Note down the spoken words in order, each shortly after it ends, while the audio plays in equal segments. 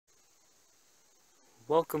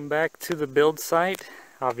Welcome back to the build site.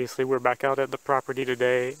 Obviously we're back out at the property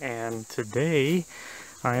today, and today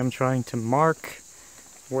I am trying to mark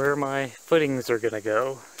where my footings are gonna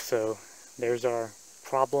go. So there's our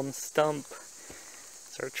problem stump,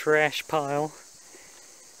 it's our trash pile.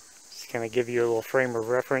 Just kind of give you a little frame of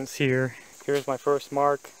reference here. Here's my first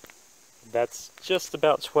mark. That's just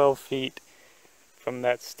about 12 feet from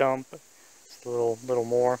that stump. It's a little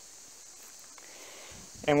more.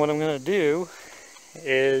 And what I'm gonna do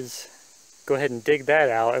is go ahead and dig that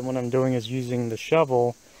out, and what I'm doing is using the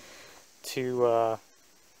shovel to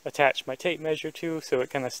attach my tape measure to, so it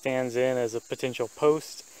kind of stands in as a potential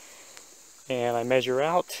post. And I measure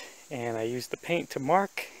out and I use the paint to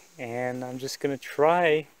mark, and I'm just going to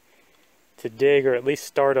try to dig or at least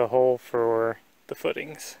start a hole for the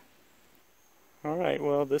footings. Alright,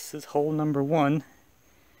 well, this is hole number 1.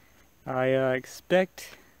 I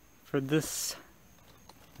expect for this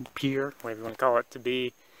pier, whatever you want to call it, to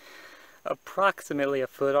be approximately a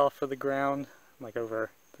foot off of the ground, like over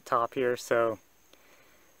the top here. So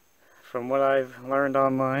from what I've learned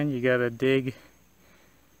online, you gotta dig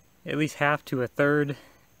at least half to a third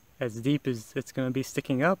as deep as it's going to be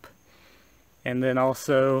sticking up, and then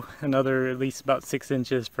also another at least about 6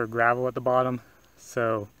 inches for gravel at the bottom.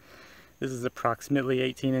 So this is approximately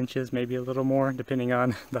 18 inches, maybe a little more depending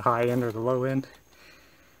on the high end or the low end.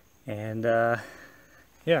 And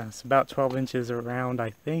yeah, it's about 12 inches around,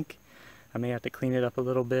 I think. I may have to clean it up a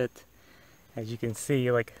little bit. As you can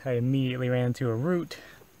see, like, I immediately ran into a root,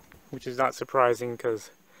 which is not surprising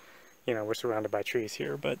because, you know, we're surrounded by trees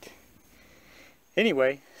here. But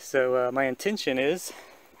anyway, so my intention is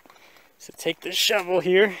to take this shovel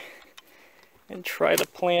here and try to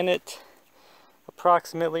plant it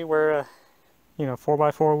approximately where a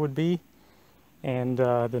 4x4 would be, and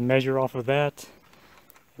then measure off of that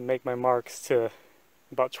and make my marks to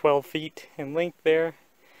about 12 feet in length there,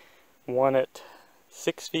 one at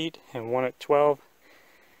 6 feet and one at 12,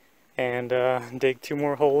 and dig 2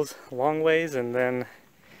 more holes long ways, and then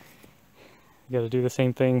you got to do the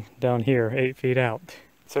same thing down here 8 feet out.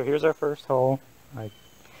 So here's our first hole. I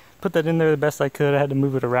put that in there the best I could. I had to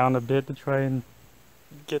move it around a bit to try and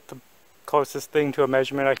get the closest thing to a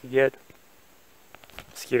measurement I could get.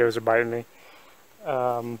 Mosquitoes are biting me.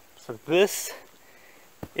 So this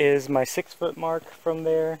is my 6 foot mark from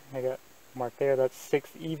there. I got marked there, that's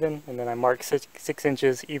 6 even, and then I marked 6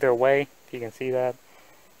 inches either way, if you can see that,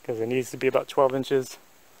 because it needs to be about 12 inches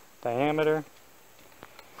diameter.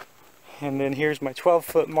 And then here's my 12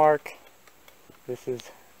 foot mark. This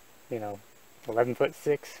is 11 foot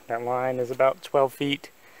 6. That line is about 12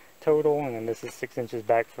 feet total, and then this is 6 inches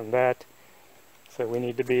back from that. So we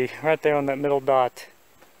need to be right there on that middle dot,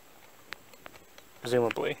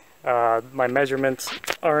 presumably. My measurements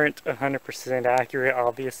aren't 100% accurate,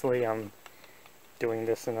 obviously. I'm doing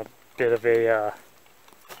this in a bit of a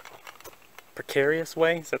precarious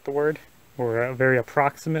way, is that the word? Or a very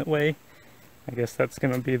approximate way. I guess that's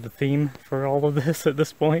going to be the theme for all of this at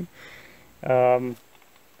this point. But,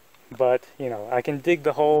 I can dig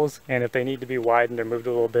the holes, and if they need to be widened or moved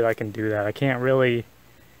a little bit, I can do that. I can't really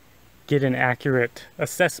get an accurate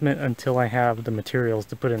assessment until I have the materials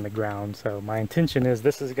to put in the ground. So my intention is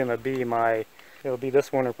this is going to be it'll be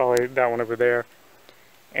this one or probably that one over there,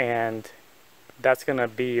 and that's going to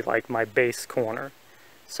be like my base corner.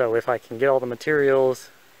 So if I can get all the materials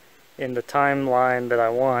in the timeline that I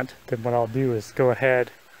want, then what I'll do is go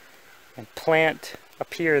ahead and plant a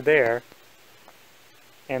pier there,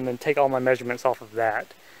 and then take all my measurements off of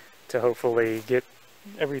that to hopefully get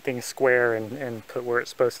everything square and put where it's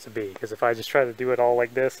supposed to be. Because if I just try to do it all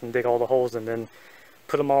like this and dig all the holes and then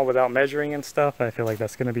put them all without measuring and stuff, I feel like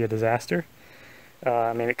that's going to be a disaster.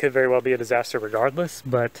 I mean, it could very well be a disaster regardless,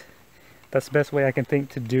 but that's the best way I can think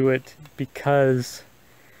to do it, because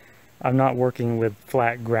I'm not working with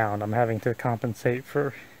flat ground. I'm having to compensate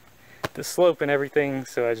for the slope and everything,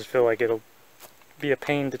 so I just feel like it'll be a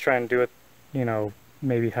pain to try and do it,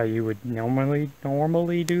 maybe how you would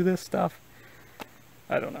normally do this stuff.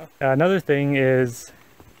 I don't know. Another thing is,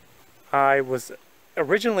 I was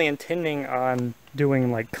originally intending on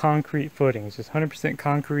doing like concrete footings, just 100%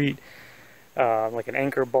 concrete, like an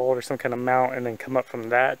anchor bolt or some kind of mount, and then come up from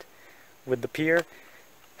that with the pier.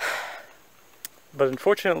 But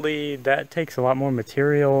unfortunately, that takes a lot more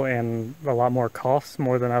material and a lot more costs,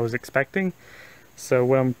 more than I was expecting. So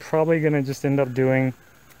what I'm probably going to just end up doing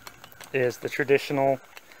is the traditional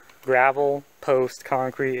gravel, post,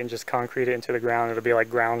 concrete, and just concrete it into the ground. It'll be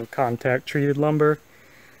like ground contact treated lumber.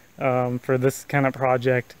 For this kind of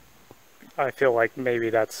project, I feel like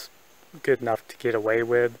maybe that's good enough to get away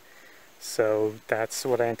with. So that's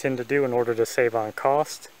what I intend to do in order to save on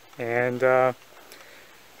cost. And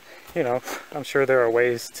you know, I'm sure there are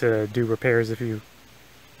ways to do repairs if you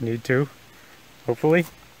need to, hopefully.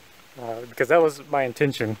 Because that was my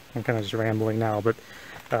intention. I'm kind of just rambling now, but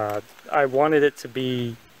I wanted it to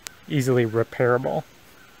be easily repairable.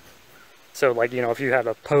 So like, you know, if you had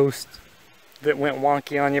a post that went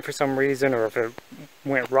wonky on you for some reason, or if it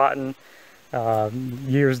went rotten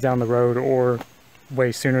years down the road or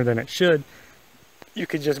way sooner than it should, you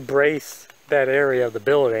could just brace that area of the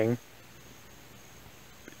building,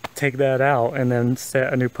 take that out, and then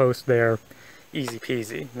set a new post there. Easy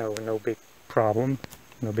peasy, no big problem,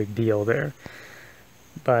 no big deal there.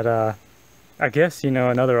 But I guess, you know,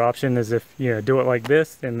 another option is if, you know, do it like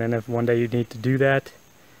this, and then if one day you need to do that,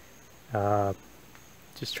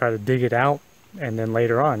 just try to dig it out, and then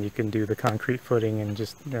later on you can do the concrete footing, and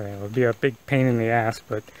just, you know, it'll be a big pain in the ass,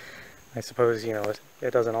 but I suppose, you know,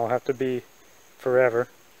 it doesn't all have to be forever.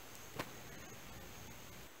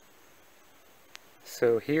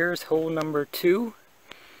 So here's hole number 2,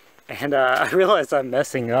 and I realized I'm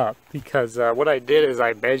messing up because what I did is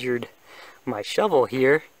I measured my shovel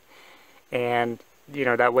here, and you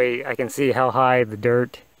know, that way I can see how high the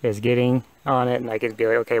dirt is getting on it, and I can be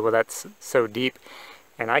like, okay, well that's so deep.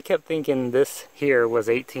 And I kept thinking this here was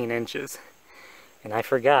 18 inches. And I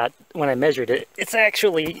forgot when I measured it, it's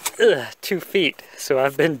actually 2 feet. So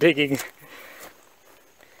I've been digging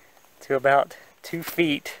to about 2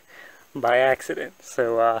 feet by accident.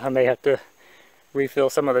 So I may have to refill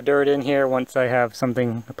some of the dirt in here once I have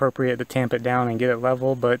something appropriate to tamp it down and get it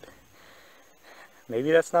level, but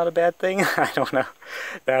maybe that's not a bad thing. I don't know.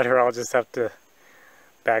 That, or I'll just have to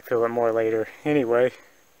backfill it more later. Anyway,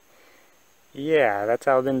 yeah, that's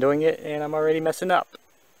how I've been doing it, and I'm already messing up.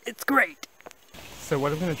 It's great! So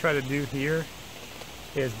what I'm going to try to do here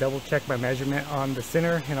is double check my measurement on the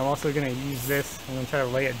center, and I'm also going to use this. I'm going to try to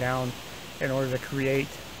lay it down in order to create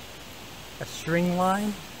a string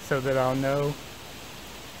line so that I'll know,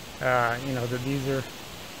 you know, that these are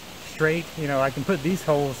straight. You know, I can put these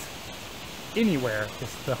holes anywhere.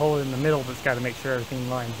 It's the hole in the middle that's got to make sure everything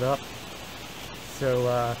lines up.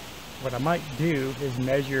 So what I might do is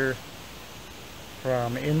measure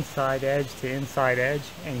from inside edge to inside edge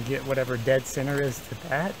and get whatever dead center is to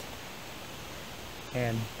that,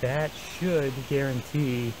 and that should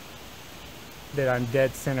guarantee that I'm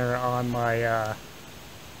dead center on my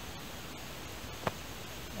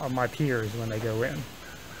piers when they go in.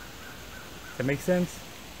 Does that make sense?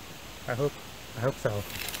 I hope so.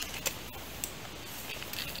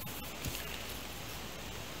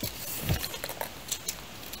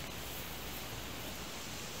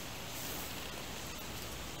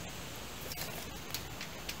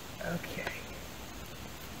 Okay.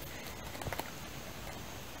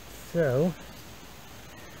 So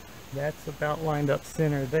that's about lined up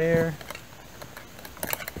center there.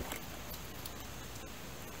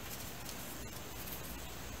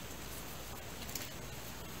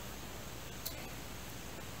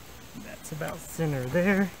 That's about center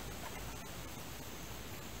there.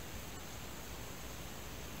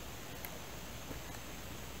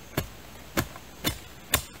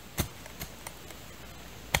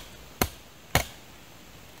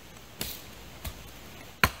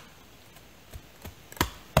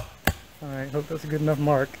 Alright, hope that's a good enough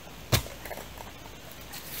mark.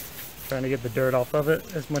 Trying to get the dirt off of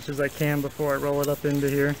it as much as I can before I roll it up into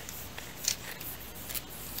here.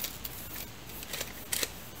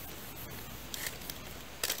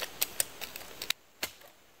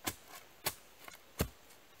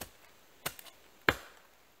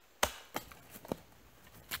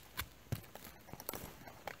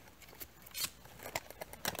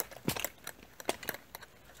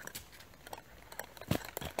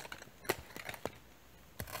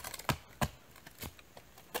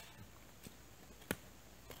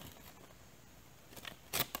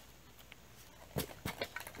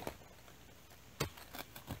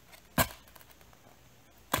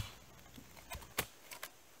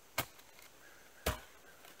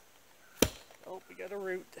 Oh, we got a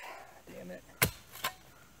root. Damn it.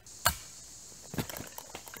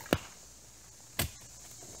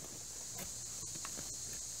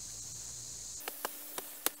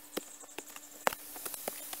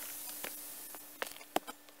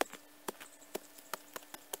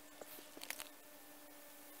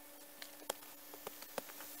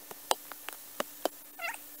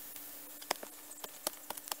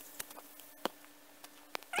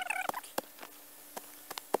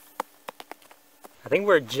 I think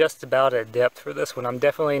we're just about at depth for this one. I'm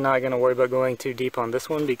definitely not going to worry about going too deep on this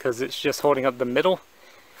one because it's just holding up the middle,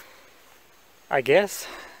 I guess.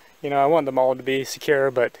 You know, I want them all to be secure,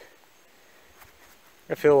 but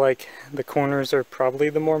I feel like the corners are probably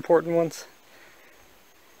the more important ones.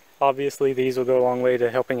 Obviously these will go a long way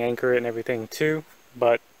to helping anchor it and everything too,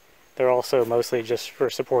 but they're also mostly just for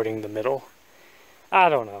supporting the middle. I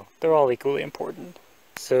don't know, they're all equally important.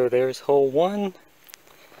 So there's hole 1.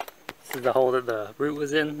 This is the hole that the root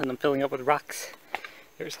was in and I'm filling up with rocks.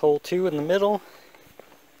 There's hole 2 in the middle.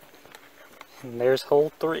 And there's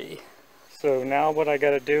hole 3. So now what I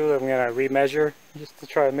gotta do, I'm gonna remeasure just to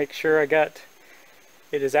try to make sure I got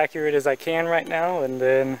it as accurate as I can right now, and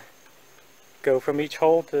then go from each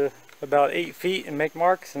hole to about 8 feet and make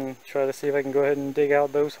marks and try to see if I can go ahead and dig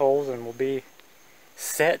out those holes, and we'll be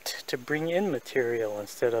set to bring in material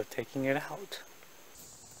instead of taking it out.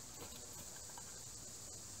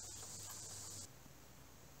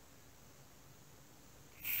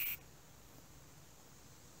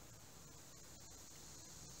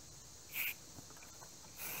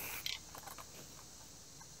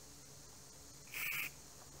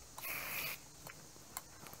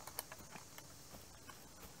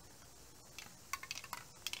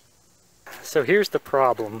 So here's the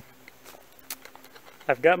problem.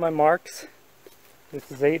 I've got my marks.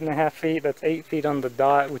 This is 8.5 feet. That's 8 feet on the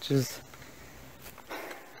dot, which is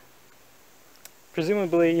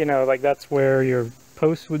presumably, you know, like that's where your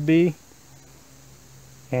post would be.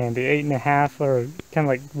 And the 8.5 are kind of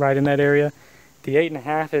like right in that area. The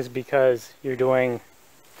 8.5 is because you're doing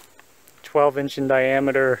 12-inch in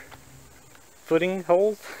diameter footing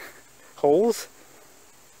holes.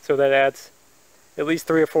 So that adds at least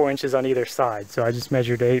 3 or 4 inches on either side. So I just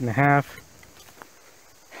measured 8.5.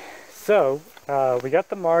 So we got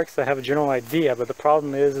the marks. I have a general idea, but the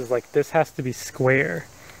problem is like this has to be square,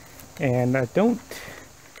 and I don't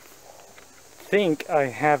think I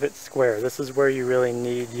have it square. This is where you really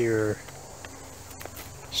need your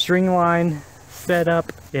string line set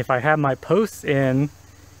up. If I have my posts in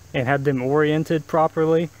and had them oriented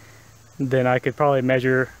properly, then I could probably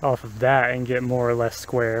measure off of that and get more or less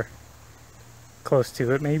square. Close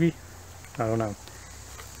to it, maybe? I don't know.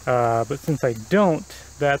 But since I don't,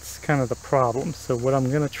 that's kind of the problem. So what I'm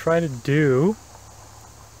going to try to do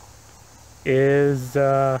is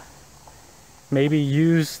maybe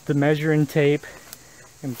use the measuring tape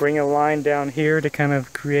and bring a line down here to kind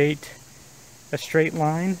of create a straight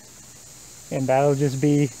line. And that'll just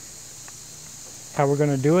be how we're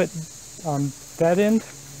going to do it on that end.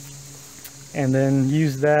 And then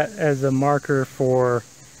use that as a marker for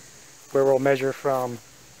where we'll measure from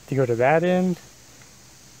to go to that end.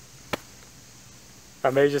 I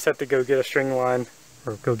may just have to go get a string line,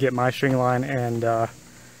 or go get my string line and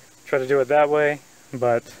try to do it that way,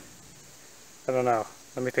 but I don't know.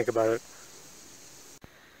 Let me think about it.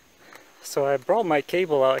 So I brought my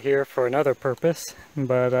cable out here for another purpose,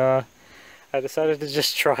 but I decided to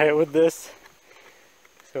just try it with this.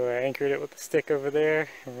 So I anchored it with the stick over there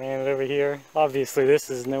and ran it over here. Obviously this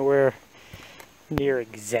is nowhere near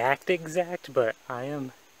exact, but I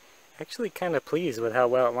am actually kind of pleased with how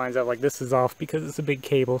well it lines up. Like this is off because it's a big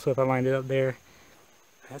cable, so if I lined it up there,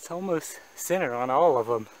 that's almost center on all of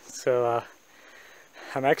them. So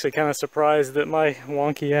I'm actually kind of surprised that my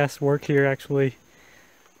wonky ass work here actually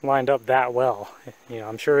lined up that well. You know,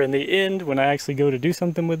 I'm sure in the end when I actually go to do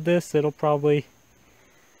something with this, it'll probably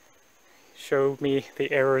show me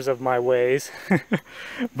the errors of my ways.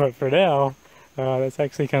 But for now, that's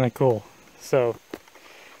actually kind of cool. So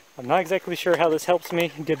I'm not exactly sure how this helps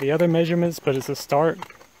me get the other measurements, but it's a start.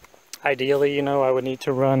 Ideally, you know, I would need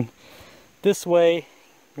to run this way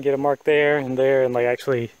and get a mark there and like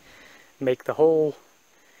actually make the whole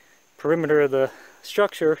perimeter of the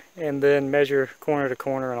structure and then measure corner to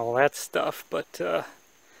corner and all that stuff. But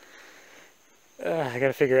I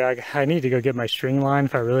gotta figure out, I need to go get my string line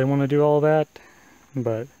if I really want to do all that.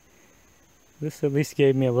 But this at least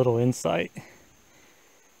gave me a little insight.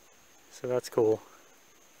 So that's cool.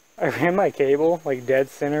 I ran my cable like dead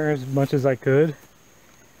center as much as I could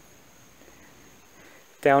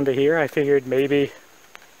down to here. I figured maybe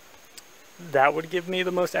that would give me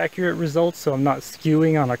the most accurate results, so I'm not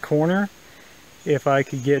skewing on a corner. If I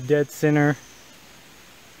could get dead center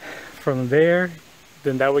from there,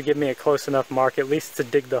 then that would give me a close enough mark at least to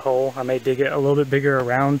dig the hole. I may dig it a little bit bigger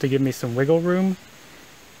around to give me some wiggle room,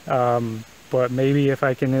 but maybe if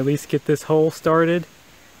I can at least get this hole started,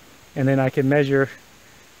 and then I can measure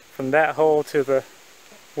from that hole to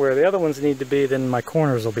where the other ones need to be, then my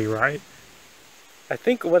corners will be right. I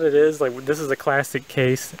think what it is, like this is a classic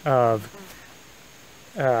case of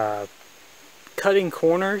cutting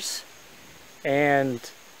corners and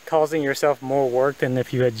causing yourself more work than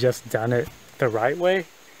if you had just done it the right way.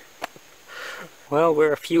 Well,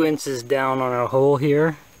 we're a few inches down on our hole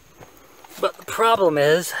here, but the problem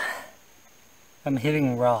is I'm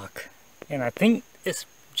hitting rock, and I think it's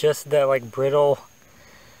just that like brittle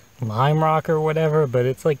lime rock or whatever, but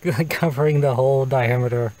it's like covering the whole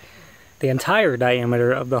diameter, the entire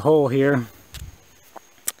diameter of the hole here.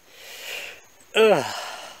 Ugh.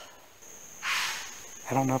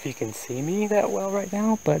 I don't know if you can see me that well right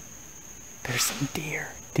now, but there's some deer.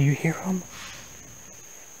 Do you hear them?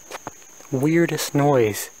 Weirdest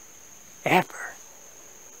noise ever.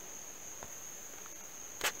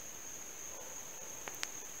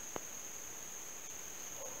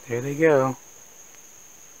 There they go.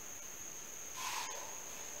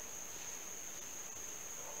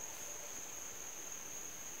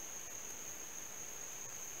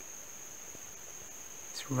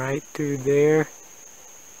 It's right through there.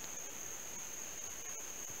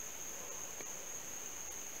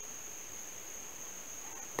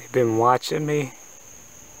 They've been watching me.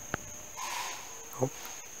 Oh.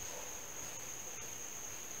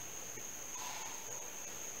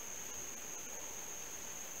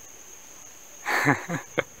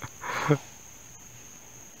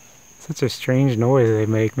 Such a strange noise they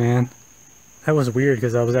make, man. That was weird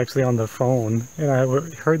because I was actually on the phone and I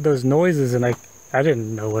heard those noises and I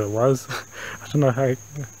didn't know what it was. I don't know, I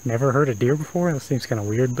never heard a deer before. It seems kind of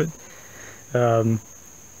weird, but at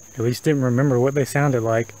least didn't remember what they sounded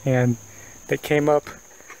like. And they came up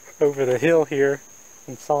over the hill here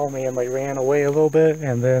and saw me and like ran away a little bit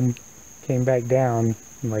and then came back down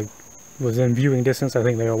and like was in viewing distance. I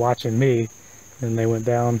think they were watching me, and they went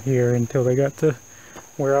down here until they got to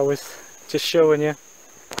where I was just showing you.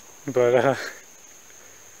 But I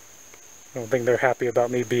don't think they're happy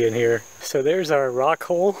about me being here. So there's our rock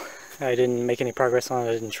hole. I didn't make any progress on it.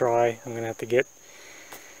 I didn't try. I'm gonna have to get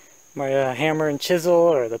my hammer and chisel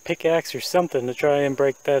or the pickaxe or something to try and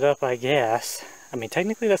break that up, I guess. I mean,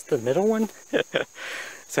 technically that's the middle one.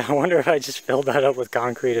 So I wonder if I just filled that up with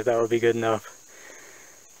concrete, if that would be good enough.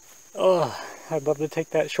 Oh, I'd love to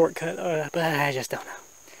take that shortcut, but I just don't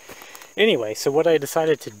know. Anyway, so what I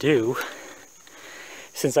decided to do,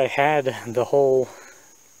 since I had the whole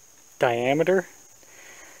diameter,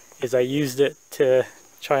 is I used it to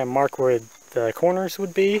try and mark where the corners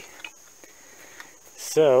would be.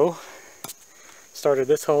 So, started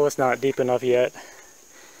this hole. It's not deep enough yet.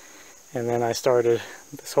 And then I started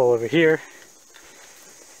this hole over here.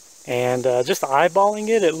 And just eyeballing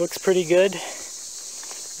it, it looks pretty good.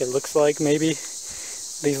 It looks like maybe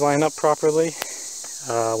these line up properly.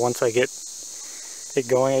 Once I get it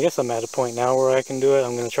going, I guess I'm at a point now where I can do it.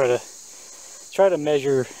 I'm going to try to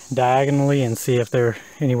measure diagonally and see if they're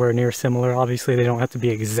anywhere near similar. Obviously they don't have to be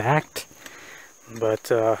exact,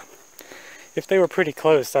 but if they were pretty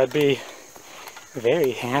close, I'd be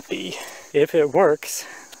very happy. If it works,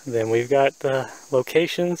 then we've got the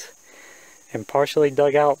locations and partially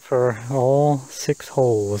dug out for all 6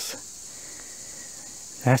 holes.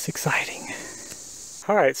 That's exciting.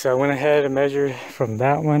 Alright, so I went ahead and measured from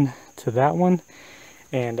that one to that one,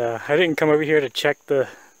 and I didn't come over here to check the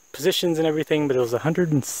positions and everything, but it was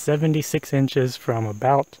 176 inches from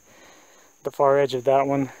about the far edge of that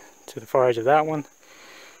one to the far edge of that one.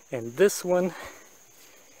 And this one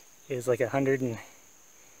is like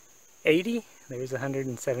 180. There's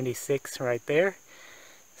 176 right there.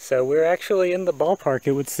 So we're actually in the ballpark,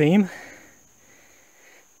 it would seem.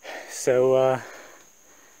 So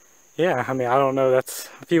yeah, I mean, I don't know, that's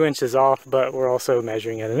a few inches off, but we're also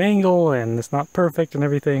measuring at an angle and it's not perfect and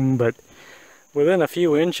everything, but within a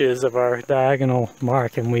few inches of our diagonal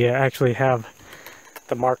mark, and we actually have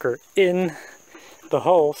the marker in the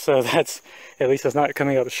hole, so that's, at least it's not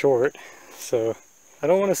coming up short. So I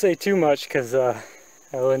don't want to say too much because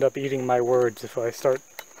I'll end up eating my words if I start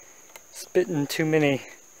spitting too many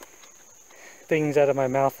things out of my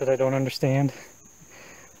mouth that I don't understand.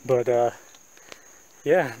 But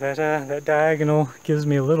yeah, that diagonal gives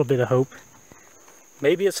me a little bit of hope.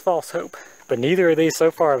 Maybe it's false hope, but neither of these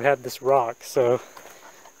so far have had this rock, so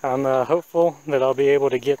I'm hopeful that I'll be able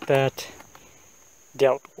to get that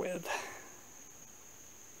dealt with.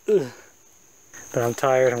 Ugh. But I'm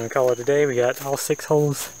tired. I'm gonna call it a day. We got all 6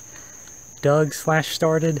 holes dug /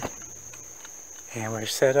 started, and we're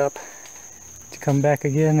set up to come back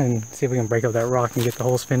again and see if we can break up that rock and get the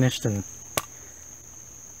holes finished, and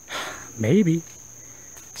maybe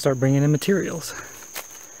start bringing in materials.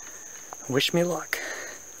 Wish me luck.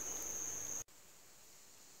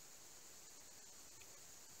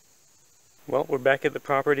 Well, we're back at the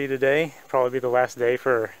property today. Probably be the last day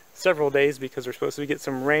for several days because we're supposed to get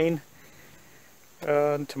some rain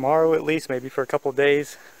tomorrow at least, maybe for a couple of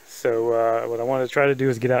days. So what I wanted to try to do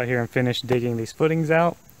is get out here and finish digging these footings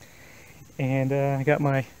out. And I got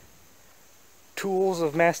my tools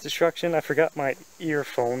of mass destruction. I forgot my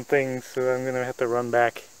earphone things, so I'm gonna have to run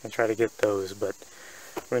back and try to get those. But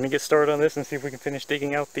we're going to get started on this and see if we can finish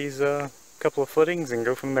digging out these couple of footings and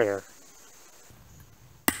go from there.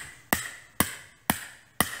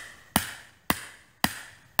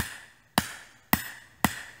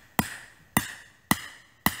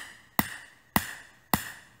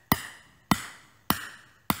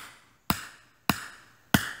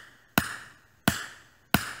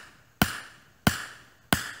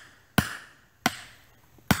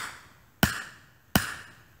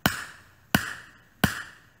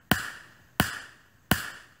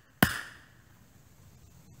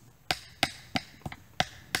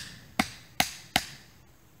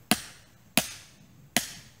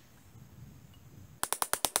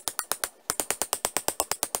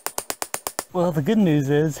 Well, the good news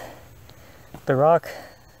is the rock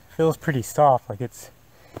feels pretty soft, like it's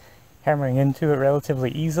hammering into it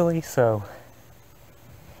relatively easily, so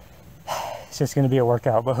it's just going to be a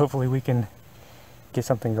workout, but hopefully we can get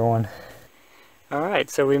something going. Alright,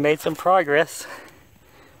 so we made some progress.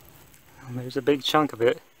 There's a big chunk of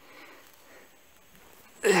it.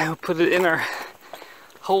 We'll put it in our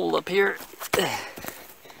hole up here.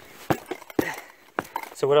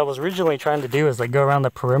 So what I was originally trying to do is like go around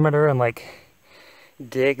the perimeter and like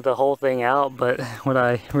dig the whole thing out, but what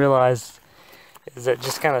I realized is that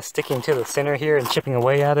just kind of sticking to the center here and chipping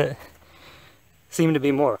away at it seemed to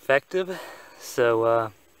be more effective.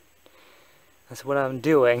 So that's what I'm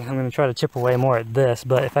doing. I'm going to try to chip away more at this,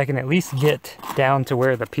 but if I can at least get down to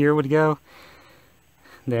where the pier would go,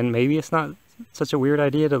 then maybe it's not such a weird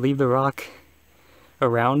idea to leave the rock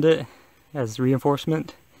around it as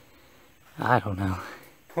reinforcement. I don't know.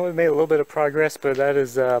 Well, we made a little bit of progress, but that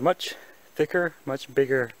is much thicker, much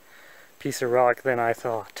bigger piece of rock than I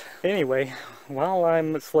thought. Anyway, while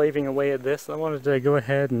I'm slaving away at this, I wanted to go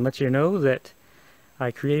ahead and let you know that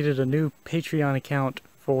I created a new Patreon account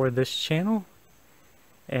for this channel.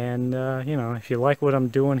 And, you know, if you like what I'm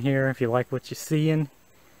doing here, if you like what you're seeing,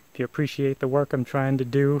 if you appreciate the work I'm trying to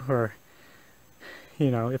do, or, you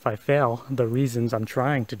know, if I fail, the reasons I'm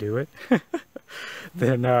trying to do it,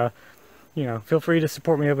 then, you know, feel free to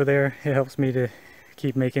support me over there. It helps me to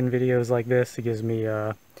keep making videos like this. It gives me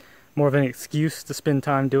more of an excuse to spend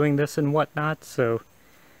time doing this and whatnot. So,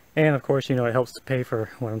 and of course, you know, it helps to pay for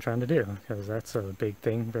what I'm trying to do, because that's a big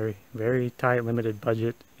thing. Very, very tight, limited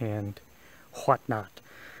budget and whatnot.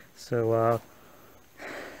 So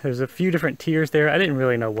there's a few different tiers there. I didn't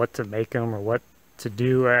really know what to make them or what to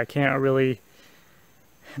do. I can't really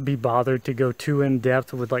be bothered to go too in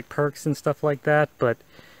depth with like perks and stuff like that, but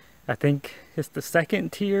I think it's the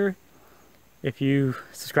second tier. If you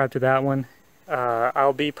subscribe to that one,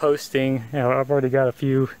 I'll be posting, you know, I've already got a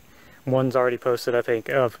few ones already posted, I think,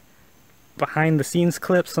 of behind the scenes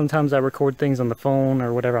clips. Sometimes I record things on the phone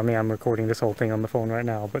or whatever. I mean, I'm recording this whole thing on the phone right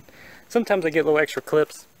now, but sometimes I get little extra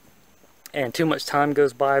clips and too much time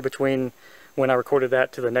goes by between when I recorded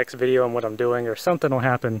that to the next video and what I'm doing, or something will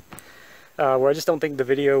happen where I just don't think the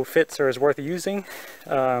video fits or is worth using.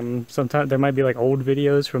 Sometimes there might be like old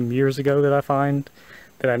videos from years ago that I find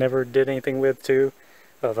that I never did anything with too,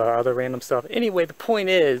 of other random stuff. Anyway, the point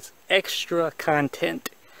is, extra content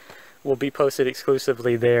will be posted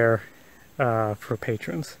exclusively there for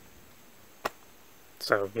patrons.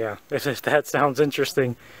 So yeah, if that sounds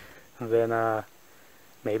interesting, then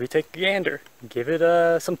maybe take a gander. Give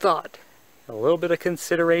it some thought, a little bit of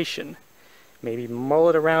consideration. Maybe mull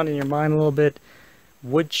it around in your mind a little bit.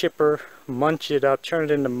 Wood chipper, munch it up, turn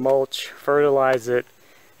it into mulch, fertilize it,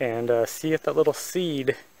 and see if that little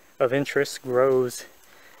seed of interest grows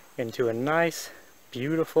into a nice,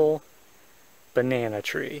 beautiful banana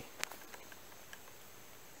tree.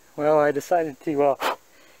 Well, I decided to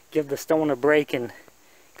give the stone a break and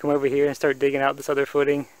come over here and start digging out this other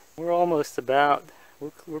footing. We're almost about,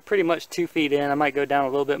 we're pretty much 2 feet in. I might go down a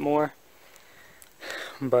little bit more.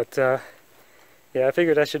 But yeah, I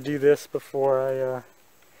figured I should do this before I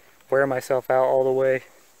wear myself out all the way.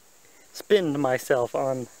 Spin myself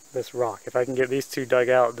on this rock. If I can get these two dug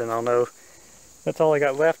out, then I'll know that's all I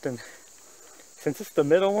got left. And since it's the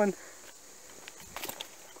middle one,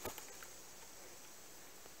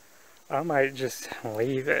 I might just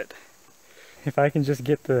leave it. If I can just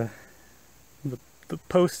get the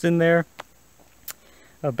post in there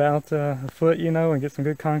about a foot, you know, and get some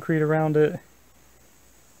good concrete around it.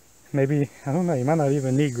 Maybe, I don't know, you might not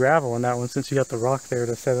even need gravel in that one since you got the rock there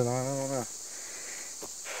to set it on. I don't know.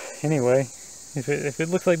 Anyway, if it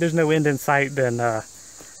looks like there's no end in sight, then I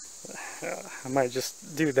might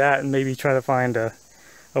just do that and maybe try to find a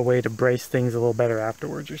way to brace things a little better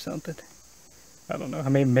afterwards or something. I don't know. I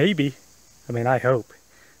mean, maybe. I mean, I hope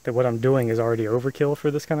that what I'm doing is already overkill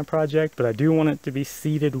for this kind of project, but I do want it to be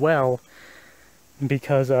seeded well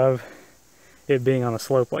because of it being on a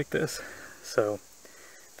slope like this. So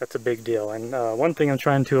that's a big deal. And one thing I'm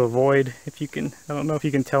trying to avoid, if you can, I don't know if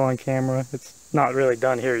you can tell on camera, it's not really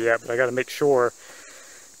done here yet, but I got to make sure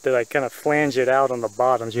that I kind of flange it out on the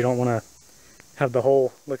bottoms. You don't want to have the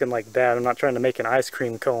hole looking like that. I'm not trying to make an ice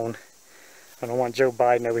cream cone. I don't want Joe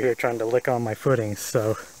Biden over here trying to lick on my footings.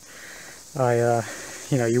 So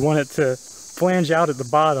you know, you want it to flange out at the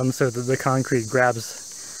bottom so that the concrete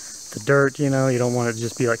grabs the dirt, you know. You don't want it to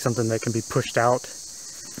just be like something that can be pushed out.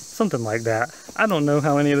 Something like that. I don't know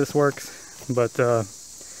how any of this works, but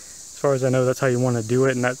as far as I know, that's how you want to do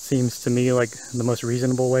it, and that seems to me like the most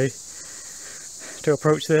reasonable way to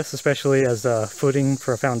approach this, especially as a footing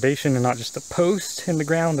for a foundation and not just a post in the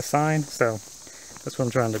ground, a sign. So that's what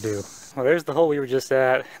I'm trying to do. Well, there's the hole we were just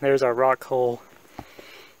at. There's our rock hole.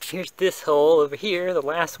 Here's this hole over here, the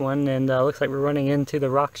last one, and looks like we're running into the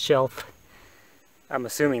rock shelf. I'm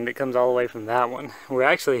assuming that comes all the way from that one. We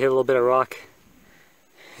actually hit a little bit of rock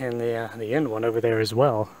in the end one over there as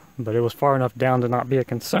well, but it was far enough down to not be a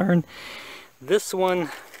concern. This one,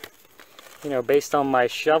 you know, based on my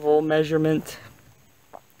shovel measurement,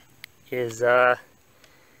 is we're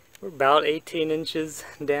about 18 inches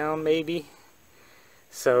down maybe.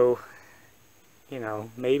 So, you know,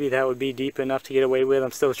 maybe that would be deep enough to get away with.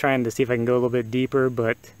 I'm still trying to see if I can go a little bit deeper,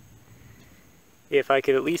 but if I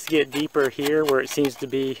could at least get deeper here where it seems to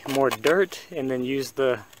be more dirt, and then use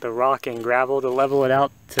the rock and gravel to level it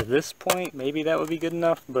out to this point, maybe that would be good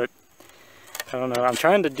enough. But I don't know. I'm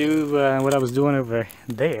trying to do what I was doing over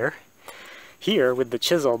there, here with the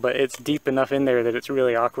chisel, but it's deep enough in there that it's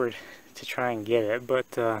really awkward to try and get it.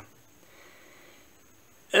 But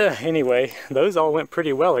anyway, those all went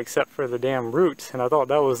pretty well except for the damn roots, and I thought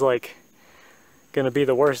that was like gonna be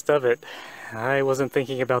the worst of it. I wasn't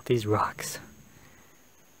thinking about these rocks.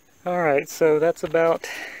 Alright, so that's about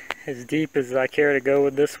as deep as I care to go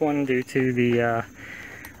with this one due to the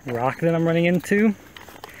rock that I'm running into.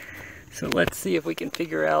 So let's see if we can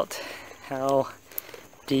figure out how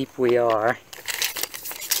deep we are.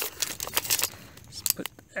 Let's put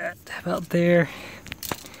that about there.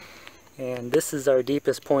 And this is our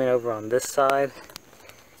deepest point over on this side.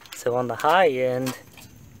 So on the high end,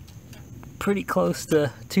 pretty close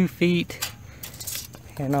to 2 feet.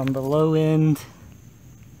 And on the low end,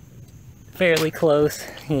 fairly close.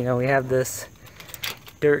 You know, we have this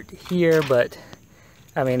dirt here, but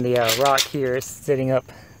I mean the rock here is sitting up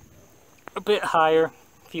a bit higher,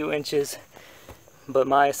 a few inches. But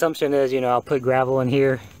my assumption is, you know, I'll put gravel in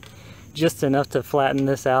here just enough to flatten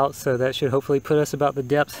this out, so that should hopefully put us about the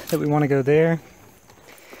depth that we want to go there.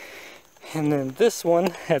 And then this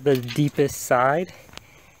one at the deepest side,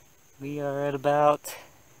 we are at about,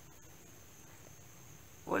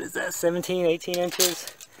 what is that, 17, 18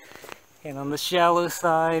 inches? And on the shallow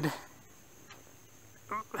side,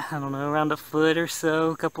 I don't know, around a foot or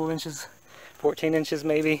so, a couple inches, 14 inches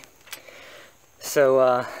maybe.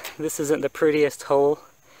 So this isn't the prettiest hole,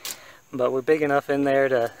 but we're big enough in there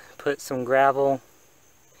to put some gravel,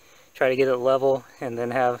 try to get it level, and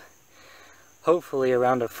then have hopefully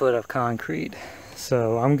around a foot of concrete.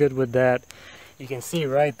 So I'm good with that. You can see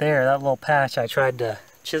right there, that little patch, I tried to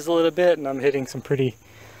chisel it a bit, and I'm hitting some pretty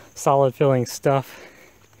solid filling stuff.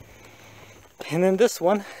 And then this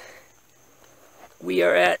one, we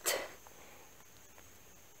are at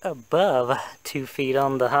above 2 feet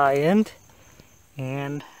on the high end,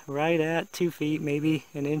 and right at 2 feet, maybe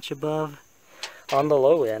an inch above on the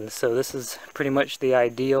low end. So this is pretty much the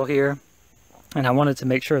ideal here. And I wanted to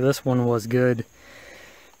make sure this one was good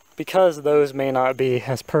because those may not be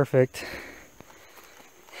as perfect.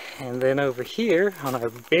 And then over here on our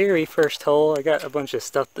very first hole, I got a bunch of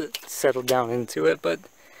stuff that settled down into it, but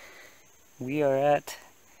we are at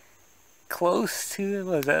close to,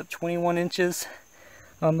 what is that, 21 inches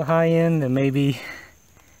on the high end, and maybe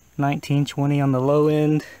 19, 20 on the low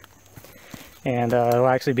end. And it'll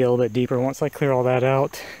actually be a little bit deeper once I clear all that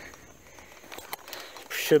out.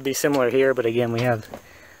 Should be similar here, but again, we have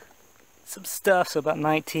some stuff, so about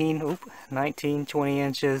 19, 20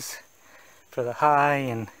 inches for the high,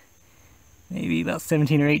 and maybe about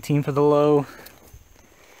 17 or 18 for the low.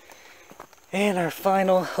 And our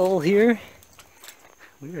final hole here,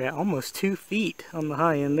 we were at almost 2 feet on the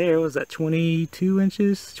high end there. Was that 22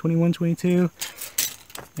 inches? 21, 22.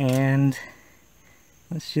 And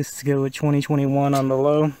let's just go with 20, 21 on the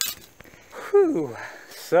low. Whew.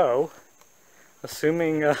 So,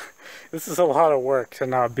 assuming this is a lot of work to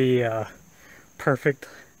not be perfect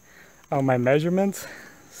on my measurements.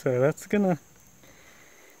 So that's gonna,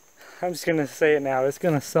 I'm just gonna say it now, it's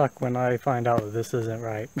gonna suck when I find out that this isn't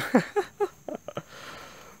right.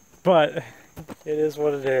 But it is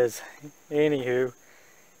what it is. Anywho,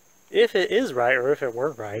 if it is right, or if it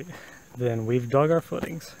were right, then we've dug our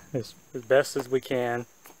footings as best as we can.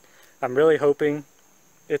 I'm really hoping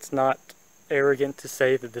it's not arrogant to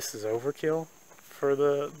say that this is overkill for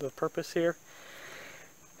the purpose here.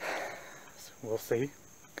 So we'll see.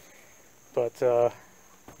 But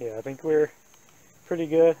yeah, I think we're pretty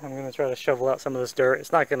good. I'm going to try to shovel out some of this dirt.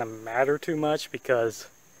 It's not going to matter too much because,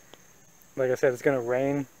 like I said, it's going to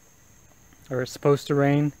rain, or it's supposed to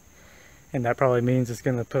rain, and that probably means it's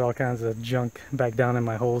going to put all kinds of junk back down in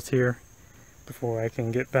my holes here before I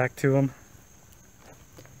can get back to them.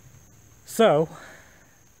 So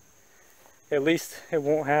at least it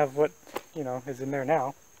won't have what, you know, is in there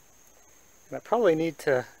now. And I probably need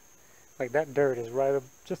to, like, that dirt is right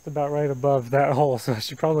just about right above that hole, so I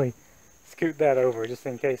should probably scoot that over just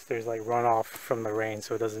in case there's like runoff from the rain,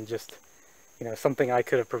 so it doesn't just, you know, something I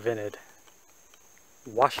could have prevented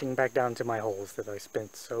washing back down to my holes that I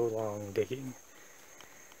spent so long digging.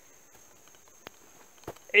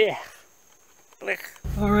 Yeah.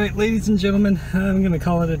 Alright, ladies and gentlemen, I'm gonna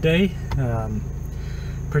call it a day.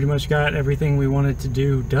 Pretty much got everything we wanted to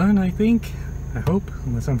do done, I think. I hope,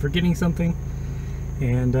 unless I'm forgetting something.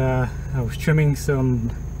 And I was trimming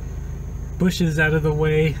some bushes out of the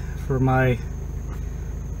way for my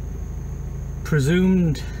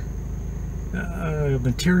presumed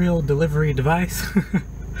material delivery device.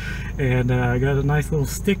 And I got a nice little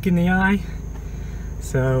stick in the eye.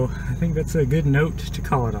 So I think that's a good note to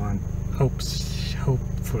call it on.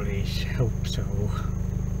 Hopefully, hope so.